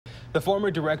The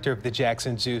former director of the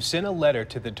Jackson Zoo sent a letter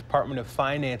to the Department of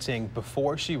Financing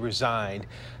before she resigned.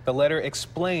 The letter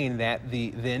explained that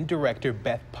the then director,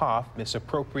 Beth Poff,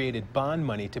 misappropriated bond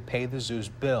money to pay the zoo's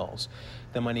bills.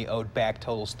 The money owed back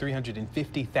totals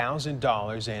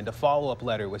 $350,000, and a follow-up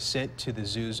letter was sent to the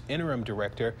zoo's interim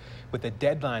director with a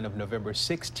deadline of November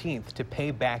 16th to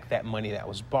pay back that money that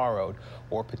was borrowed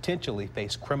or potentially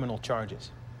face criminal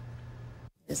charges.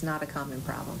 It's not a common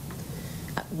problem.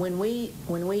 When we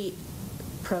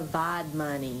provide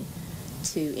money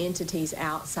to entities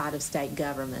outside of state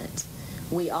government,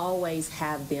 we always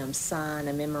have them sign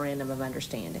a memorandum of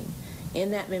understanding.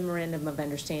 In that memorandum of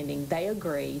understanding, they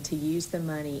agree to use the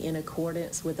money in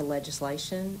accordance with the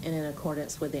legislation and in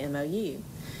accordance with the MOU.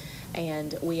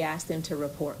 And we ask them to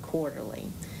report quarterly.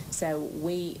 So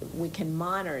we can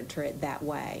monitor it that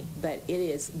way, but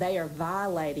they are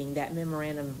violating that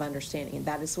memorandum of understanding, and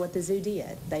that is what the zoo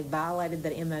did. They violated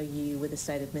the MOU with the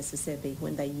state of Mississippi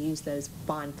when they used those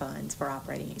bond funds for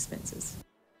operating expenses.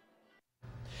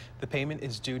 The payment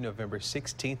is due November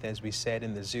 16th, as we said,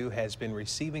 and the zoo has been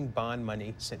receiving bond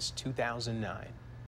money since 2009.